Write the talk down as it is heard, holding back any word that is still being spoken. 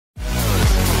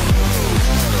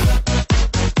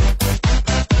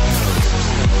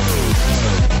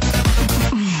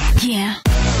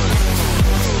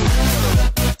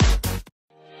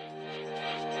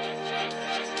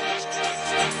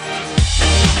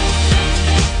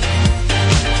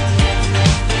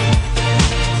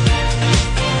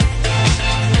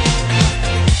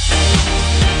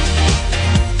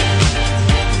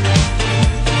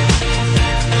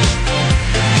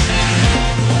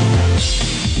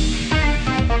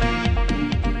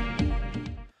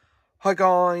Hi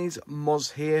guys,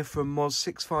 Moz here from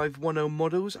Moz6510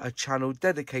 Models, a channel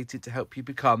dedicated to help you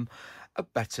become a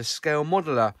better scale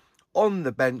modeler. On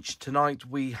the bench tonight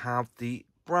we have the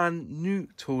brand new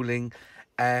tooling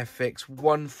Airfix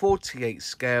 148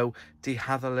 scale de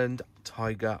Havilland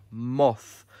Tiger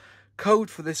Moth. Code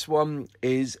for this one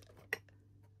is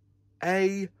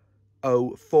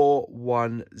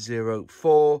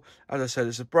A04104. As I said,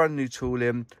 it's a brand new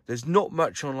tooling. There's not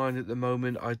much online at the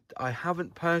moment. I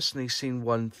haven't personally seen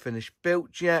one finished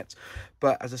built yet,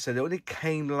 but as I said, it only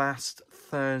came last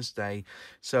Thursday,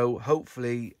 so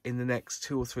hopefully in the next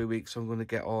 2 or 3 weeks I'm going to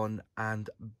get on and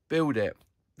build it.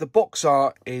 The box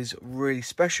art is really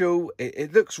special.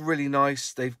 It looks really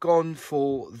nice. They've gone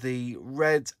for the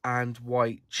red and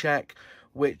white check,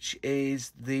 which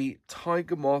is the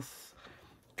Tiger Moth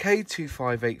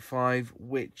K2585,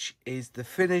 which is the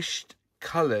finished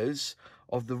colours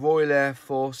of the Royal Air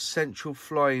Force Central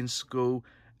Flying School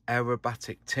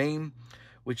Aerobatic team,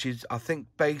 which is, I think,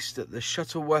 based at the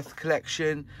Shuttleworth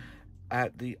collection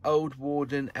at the Old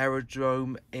Warden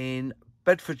Aerodrome in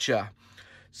Bedfordshire.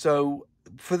 So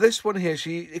for this one here,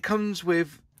 it comes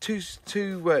with two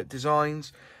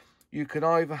designs. You can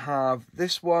either have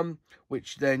this one,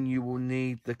 which then you will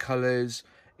need the colours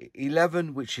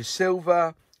 11, which is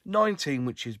silver, 19,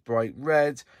 which is bright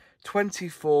red,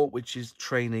 24, which is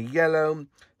trainer yellow,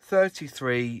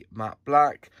 33, matte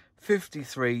black,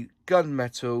 53,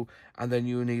 gunmetal, and then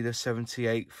you'll need a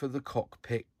 78 for the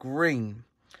cockpit green.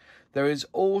 There is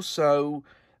also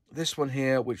this one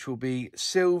here, which will be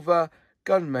silver,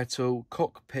 gunmetal,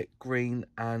 cockpit green,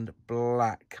 and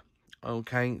black.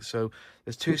 Okay, so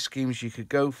there's two schemes you could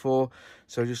go for.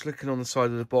 So just looking on the side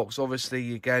of the box,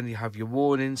 obviously again you have your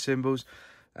warning symbols,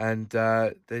 and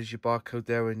there's your barcode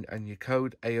there and your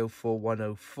code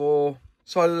A04104.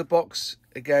 Side of the box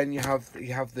again, you have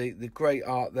the great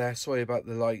art there. Sorry about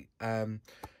the light, but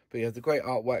you have the great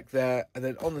artwork there, and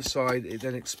then on the side it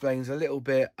then explains a little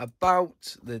bit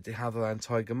about the Havilland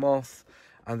Tiger Moth,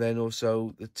 and then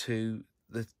also the two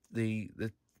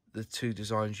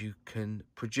designs you can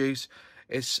produce.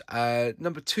 It's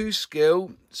number 2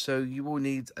 skill, so you will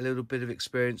need a little bit of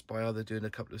experience by either doing a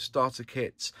couple of starter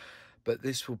kits, but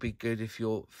this will be good if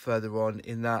you're further on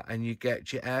in that, and you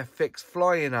get your Airfix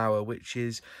flying hour, which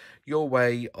is your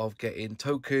way of getting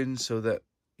tokens so that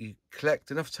you collect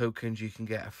enough tokens you can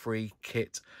get a free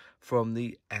kit from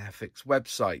the Airfix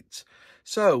website.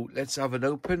 So let's have an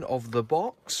open of the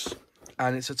box,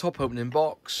 and it's a top opening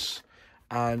box.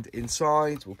 And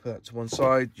inside, we'll put that to one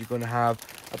side, you're going to have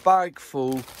a bag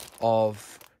full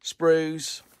of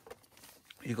sprues.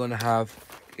 You're going to have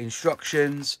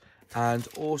instructions and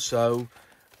also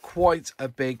quite a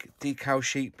big decal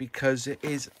sheet because it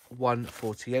is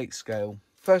 148 scale.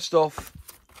 First off,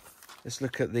 let's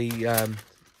look at the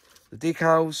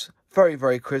decals. Very,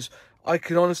 very crisp. I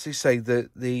can honestly say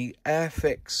that the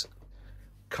Airfix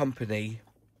company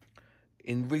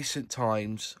in recent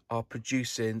times are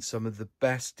producing some of the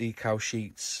best decal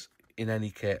sheets in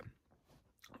any kit.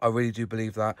 I really do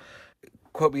believe that.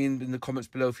 Quote me in the comments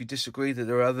below if you disagree that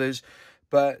there are others,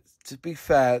 but to be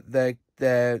fair, their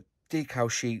decal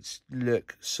sheets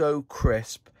look so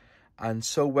crisp and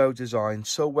so well designed,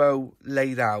 so well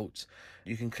laid out.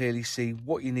 You can clearly see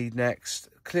what you need next,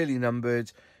 clearly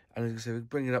numbered, and as I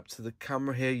bring it up to the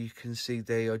camera here, you can see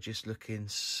they are just looking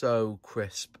so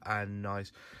crisp and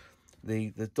nice.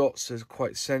 The dots are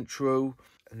quite central,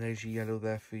 and there's your yellow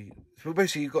there for you. So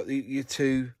basically you've got your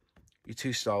two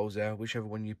styles there, whichever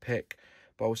one you pick.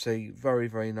 But I would say very,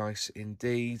 very nice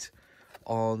indeed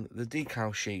on the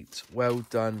decal sheet. Well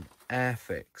done,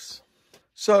 Airfix.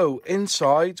 So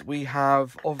inside we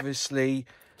have obviously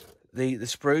the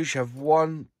sprues. You have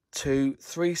 1, 2,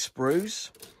 3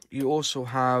 sprues. You also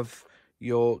have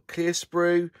your clear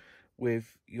sprue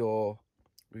with your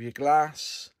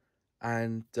glass.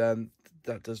 And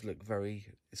that does look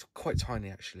it's quite tiny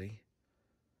actually,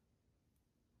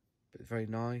 but very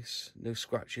nice. No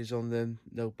scratches on them,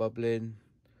 no bubbling,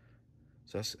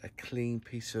 so that's a clean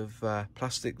piece of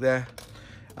plastic there.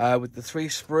 With the 3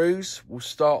 sprues, we'll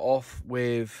start off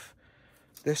with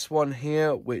this one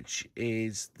here, which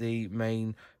is the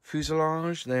main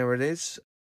fuselage. There it is.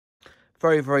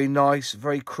 Very, very nice,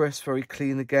 very crisp, very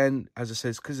clean again. As I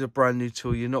said, because it's a brand new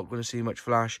tool, you're not going to see much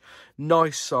flash.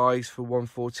 Nice size for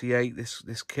 148,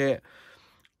 this kit.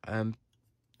 It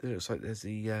looks like there's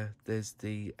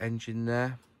the engine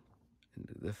there.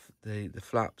 The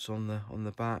flaps on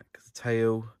the back, the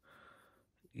tail.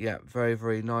 Yeah, very,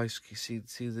 very nice. You see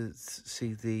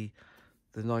the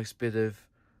nice bit of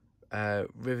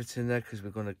rivet in there, because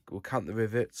we'll count the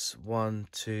rivets. 1,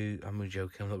 2. I'm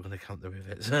joking, I'm not going to count the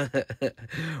rivets.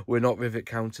 We're not rivet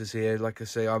counters here. Like I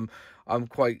say, I'm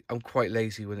quite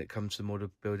lazy when it comes to model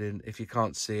building. If you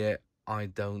can't see it, I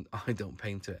don't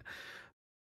paint it.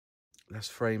 That's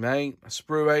frame A,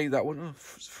 sprue A, that one. Oh,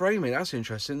 frame A, that's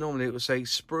interesting. Normally it would say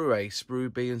sprue A,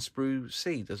 sprue B and sprue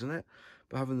C, doesn't it?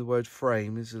 But having the word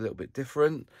frame is a little bit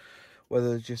different,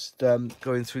 whether just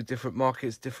going through different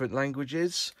markets, different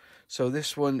languages. So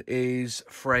this one is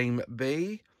frame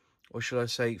B, or should I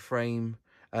say frame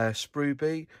sprue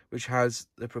B, which has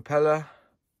the propeller.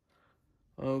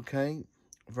 Okay,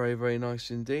 very, very nice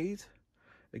indeed.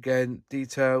 Again,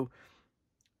 detail.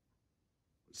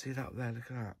 See that there,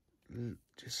 look at that.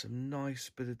 Just some nice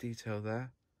bit of detail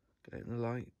there. Get it in the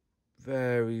light.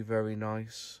 Very, very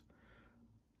nice.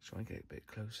 Try and get it a bit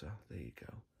closer. There you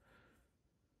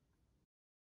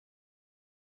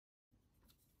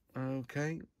go.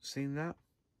 Okay, seen that?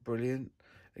 Brilliant.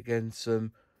 Again,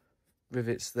 some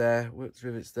rivets there. Worked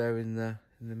rivets there in the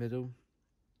middle.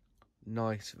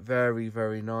 Nice. Very,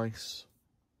 very nice.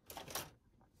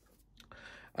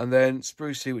 And then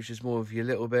sprucey, which is more of your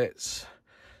little bits.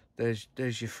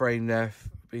 There's your frame there,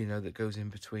 you know, that goes in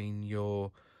between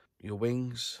your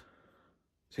wings.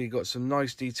 So you've got some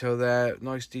nice detail there,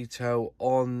 nice detail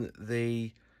on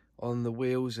the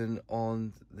wheels and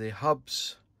on the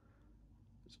hubs.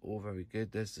 It's all very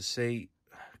good. There's the seat,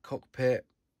 cockpit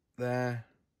there.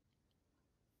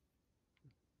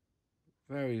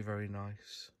 Very, very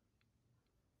nice.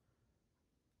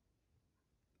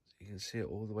 You can see it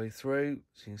all the way through,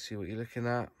 so you can see what you're looking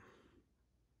at.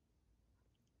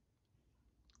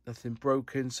 Nothing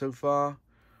broken so far.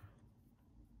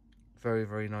 Very,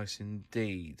 very nice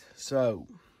indeed. So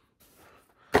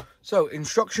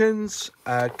instructions,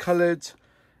 coloured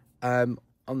on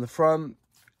the front.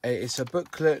 It's a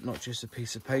booklet, not just a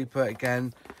piece of paper.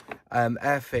 Again,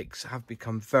 Airfix have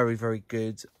become very, very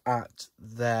good at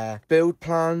their build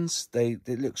plans.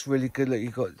 It looks really good. Look,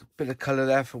 you've got a bit of colour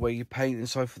there for where you paint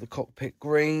inside for the cockpit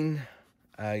green.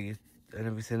 And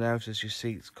everything else as your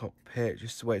seats, cockpit,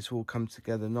 just the way it's all come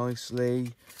together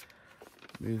nicely.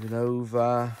 Moving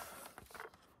over.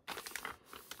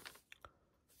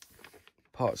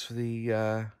 Parts for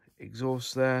the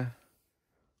exhaust there.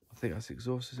 I think that's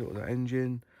exhaust, is it, or the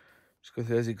engine? Just go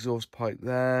through, there's exhaust pipe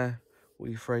there. All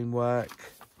your framework.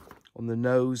 On the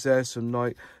nose there, some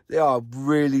nice. They are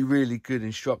really, really good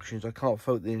instructions. I can't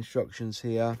fault the instructions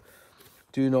here.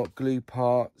 Do not glue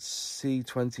parts.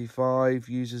 C25,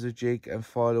 use as a jig and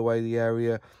file away the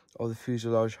area of the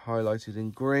fuselage highlighted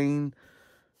in green.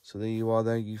 So there you are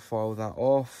there, you file that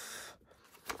off.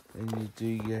 Then you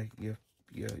do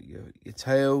your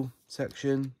tail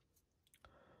section.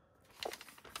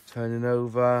 Turning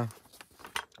over.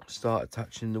 Start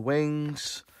attaching the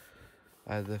wings.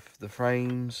 The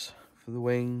frames for the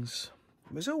wings.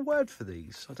 There's a word for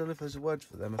these. I don't know if there's a word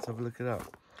for them. Let's have a look it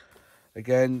up.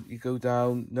 Again, you go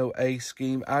down, no A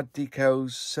scheme, add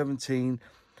decals 17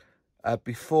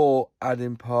 before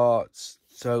adding parts.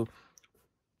 So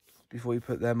before you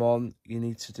put them on, you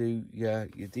need to do your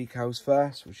decals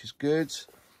first, which is good.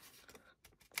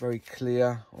 Very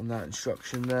clear on that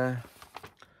instruction there.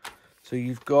 So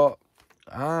you've got,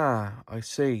 I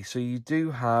see. So you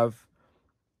do have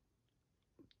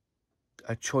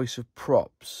a choice of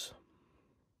props.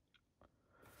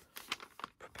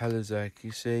 Propellers there, can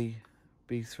you see?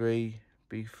 B3,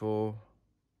 B4. So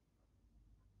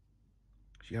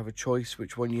you have a choice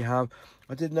which one you have.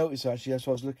 I did notice actually, as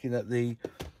I was looking at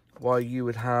why you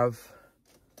would have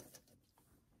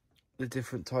the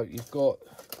different type you've got.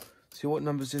 See, what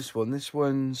number is this one? This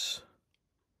one's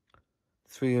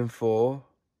 3 and 4.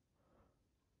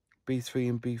 B3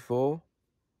 and B4.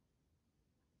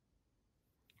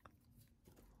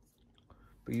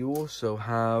 But you also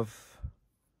have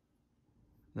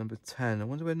number 10. I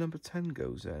wonder where number 10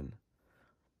 goes in.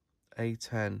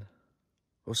 A10.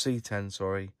 Or C10,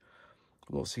 sorry.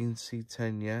 I've not seen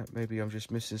C10 yet. Maybe I'm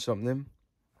just missing something.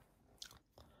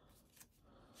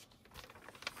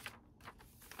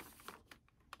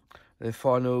 The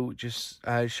final just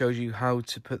shows you how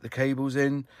to put the cables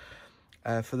in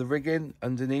for the rigging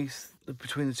underneath,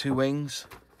 between the two wings.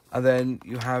 And then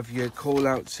you have your call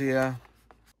outs here,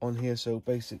 on here. So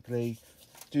basically,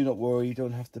 do not worry, you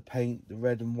don't have to paint the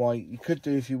red and white. You could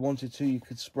do if you wanted to, you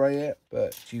could spray it,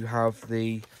 but you have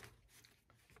the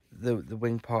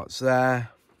wing parts there.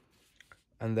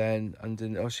 And then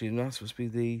underneath, actually, that's must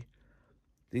be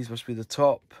these must be the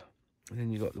top. And then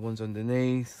you got the ones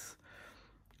underneath.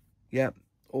 Yeah,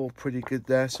 all pretty good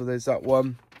there. So there's that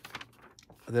one.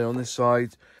 And then on this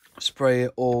side, spray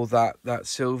it all that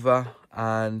silver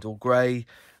and or grey,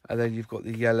 And then you've got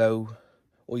the yellow,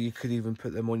 or you could even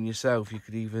put them on yourself. You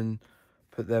could even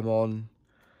put them on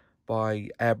by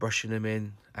airbrushing them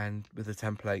in and with a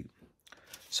template.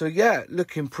 So yeah,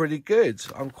 looking pretty good.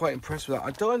 I'm quite impressed with that.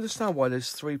 I don't understand why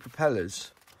there's 3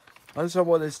 propellers. I understand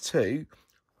why there's 2,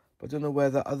 but I don't know where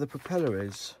that other propeller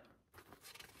is.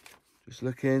 Just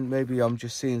looking, maybe I'm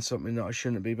just seeing something that I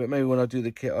shouldn't be, but maybe when I do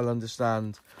the kit I'll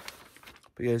understand.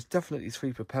 But yeah, there's definitely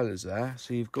 3 propellers there.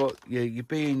 So you've got your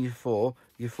B and your 4,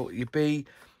 your B,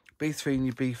 B3 and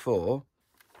your B4.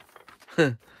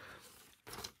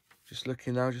 Just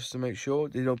looking now just to make sure.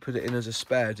 You don't put it in as a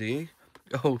spare, do you?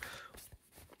 Oh,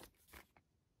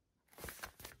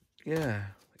 yeah,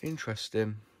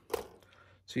 interesting.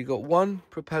 So you've got 1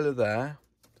 propeller there.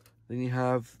 Then you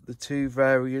have the 2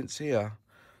 variants here.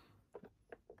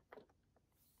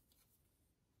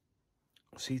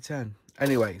 C10.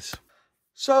 Anyways,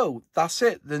 so that's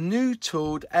it. The new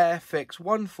tooled Airfix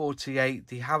 148,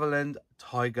 the Havilland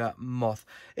Tiger Moth.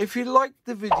 If you liked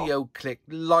the video, click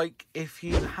like. If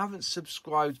you haven't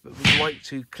subscribed but would like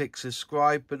to, click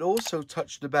subscribe, but also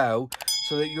touch the bell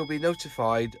so that you'll be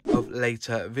notified of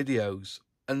later videos.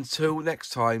 Until next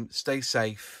time, stay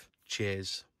safe.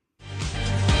 Cheers.